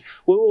Twitch,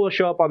 we will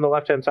show up on the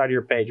left hand side of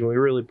your page, and we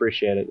really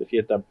appreciate it if you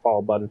hit that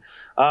follow button.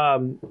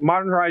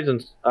 Modern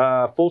Horizons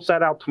full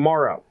set out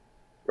tomorrow,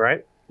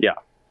 right? Yeah.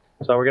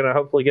 So we're gonna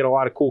hopefully get a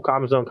lot of cool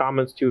Common Zone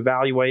comments to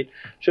evaluate.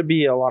 Should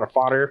be a lot of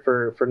fodder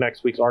for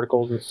next week's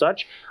articles and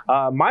such.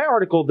 My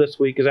article this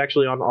week is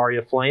actually on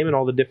Aria Flame and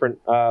all the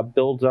different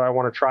builds that I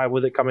want to try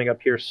with it coming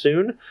up here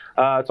soon.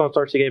 It's on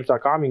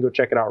StarCGames.com. You can go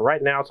check it out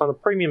right now. It's on the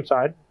premium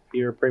side. If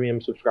you're a premium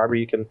subscriber,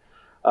 you can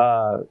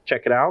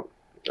check it out.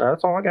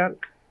 That's all I got.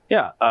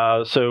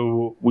 Yeah,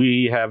 so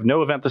we have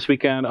no event this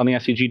weekend on the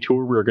SCG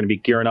Tour. We're going to be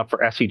gearing up for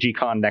SCG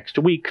Con next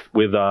week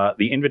with the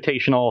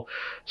Invitational.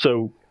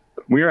 So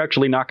we're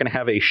actually not going to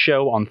have a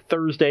show on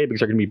Thursday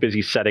because we're going to be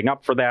busy setting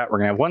up for that. We're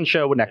going to have one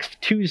show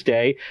next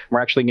Tuesday.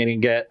 We're actually going to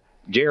get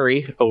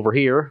Jerry over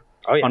here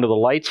under the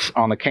lights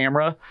on the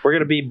camera. We're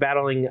going to be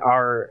battling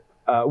our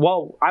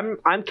well,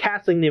 I'm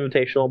casting the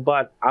Invitational,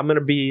 but I'm going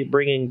to be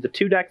bringing the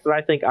 2 decks that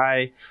I think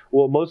I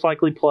will most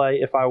likely play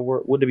if I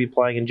would to be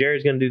playing, and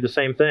Jerry's going to do the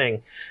same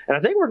thing. And I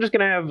think we're just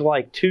going to have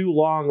like 2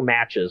 long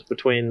matches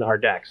between our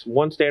decks,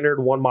 1 standard,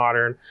 1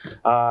 modern,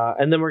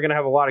 and then we're going to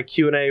have a lot of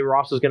Q&A.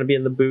 Ross is going to be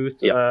in the booth,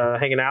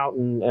 hanging out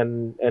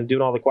and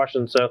doing all the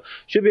questions. So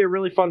should be a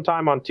really fun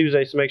time on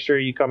Tuesday. So make sure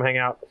you come hang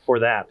out for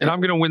that. And I'm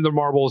going to win the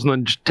marbles and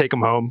then just take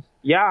them home.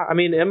 Yeah, I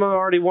mean, Emma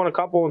already won a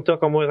couple and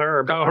took them with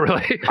her. Oh,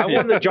 really? I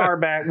won the jar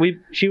back.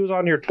 She was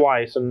on here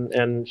twice,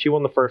 and she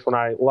won the first one.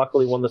 I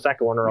luckily won the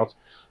second one, or else,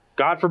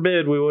 God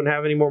forbid, we wouldn't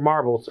have any more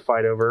marbles to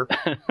fight over.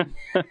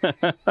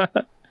 I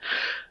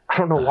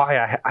don't know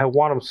why I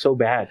want them so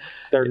bad.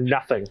 They're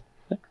nothing.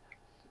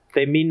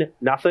 They mean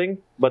nothing,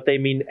 but they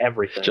mean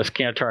everything. Just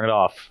can't turn it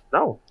off.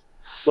 No.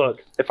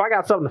 Look, if I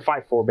got something to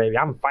fight for, baby,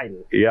 I'm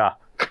fighting. Yeah.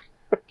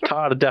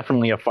 Todd,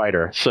 definitely a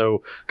fighter.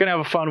 So, gonna have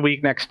a fun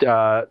week next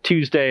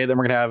Tuesday. Then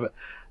we're gonna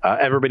have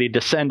everybody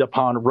descend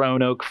upon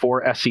Roanoke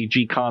for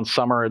SCG Con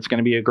Summer. It's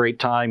gonna be a great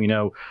time. You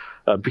know,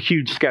 a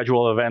huge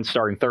schedule of events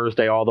starting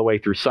Thursday all the way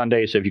through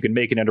Sunday. So if you can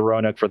make it into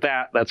Roanoke for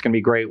that, that's gonna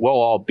be great. We'll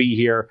all be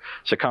here.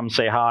 So come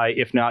say hi.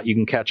 If not, you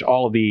can catch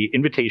all of the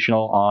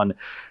Invitational on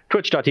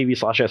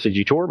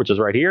twitch.tv/SCG Tour, which is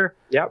right here.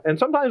 Yeah, and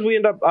sometimes we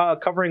end up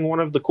covering one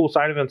of the cool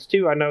side events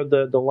too. I know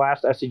the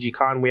last SCG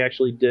Con we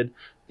actually did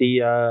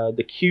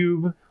the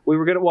cube. We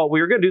were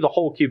gonna do the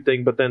whole cube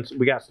thing, but then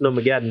we got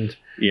Snowmageddon.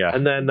 Yeah,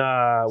 and then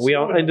we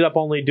ended up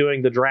only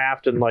doing the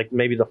draft and like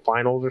maybe the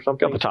finals or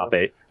something. Got the top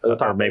 8,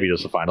 or maybe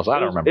just the finals. I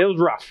don't remember. It was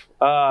rough,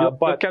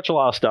 but catch a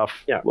lot of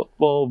stuff. Yeah,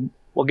 we'll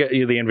get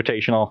you the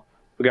Invitational.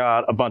 We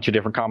got a bunch of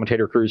different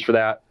commentator crews for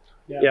that.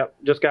 Yep.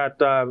 Just got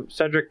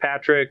Cedric,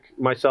 Patrick,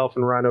 myself,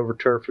 and Ryan Over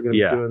Turf are going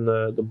to be doing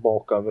the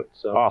bulk of it.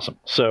 So awesome.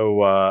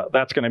 So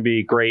that's going to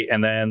be great.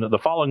 And then the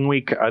following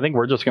week, I think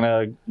we're just going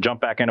to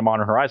jump back into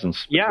Modern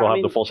Horizons. Yeah, we'll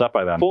have the full set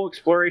by then. Full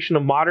exploration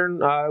of Modern.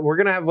 We're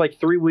going to have like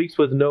 3 weeks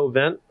with no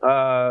event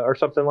or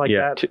something like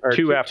that.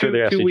 Two after the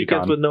SCG 2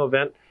 weekends Con. with no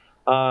event.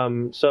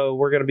 So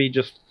we're going to be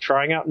just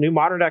trying out new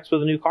Modern decks with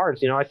the new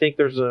cards. You know, I think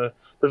there's a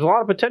lot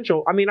of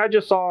potential. I mean, I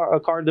just saw a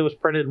card that was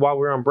printed while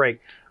we were on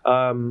break. 3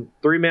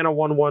 mana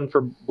 1/1 for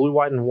blue,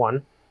 white, and 1.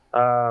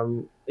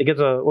 It gets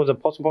a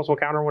 +1/+1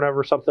 counter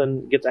whenever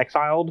something gets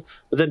exiled,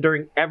 but then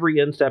during every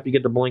end step you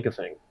get to blink a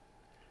thing.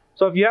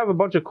 So if you have a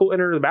bunch of cool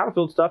enter the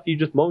battlefield stuff, you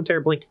just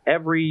momentarily blink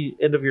every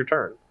end of your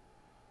turn.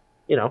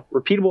 You know,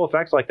 repeatable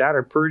effects like that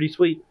are pretty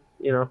sweet.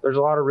 You know, there's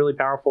a lot of really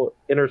powerful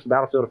enters the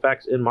battlefield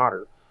effects in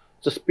Modern.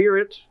 So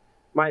Spirit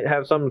might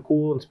have something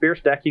cool in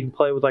Spirit's deck. You can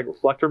play with like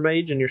Reflector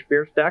Mage in your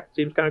Spirit's deck.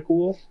 Seems kind of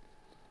cool.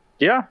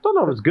 Yeah, don't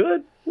know if it's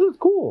good. It's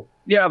cool.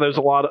 Yeah, there's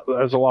a lot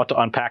to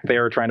unpack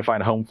there, trying to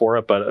find a home for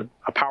it, but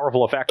a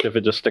powerful effect if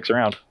it just sticks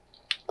around.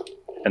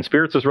 And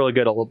Spirits is really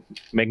good at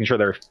making sure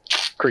their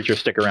creatures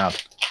stick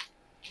around.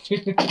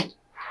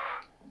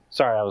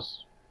 Sorry, I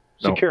was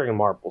securing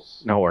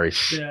marbles. No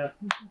worries. Yeah.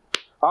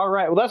 All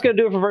right, well, that's going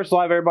to do it for Versus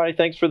Live, everybody.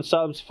 Thanks for the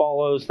subs,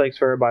 follows. Thanks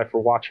for everybody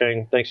for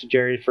watching. Thanks to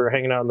Jerry for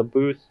hanging out in the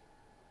booth.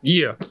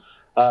 Yeah.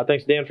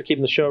 Thanks to Dan for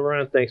keeping the show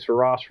running. Thanks for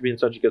Ross for being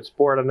such a good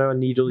sport. I know I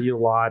needle you a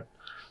lot.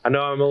 I know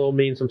I'm a little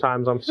mean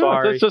sometimes. I'm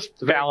sorry. No, it's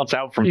just balance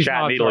out from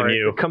chat needling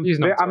you.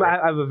 I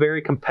have a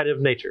very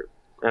competitive nature.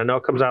 And I know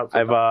it comes out.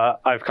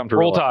 I've come to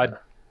Roll Tide.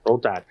 Roll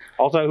Tide.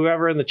 Also,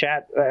 whoever in the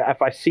chat,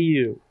 if I see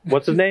you,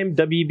 what's his name?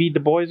 WB Du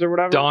Bois or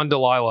whatever? Don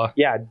Delilah.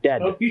 Yeah,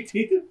 dead. WT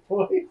Du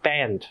Bois?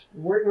 Banned.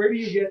 Where do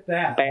you get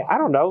that? I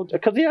don't know.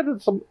 Because he had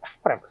some...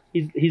 Whatever.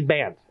 He's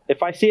banned.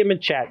 If I see him in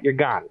chat, you're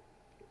gone.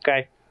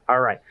 Okay? All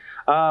right.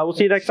 We'll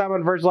see you next time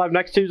on Versus Live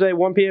next Tuesday,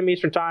 1 p.m.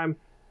 Eastern Time.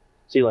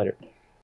 See you later.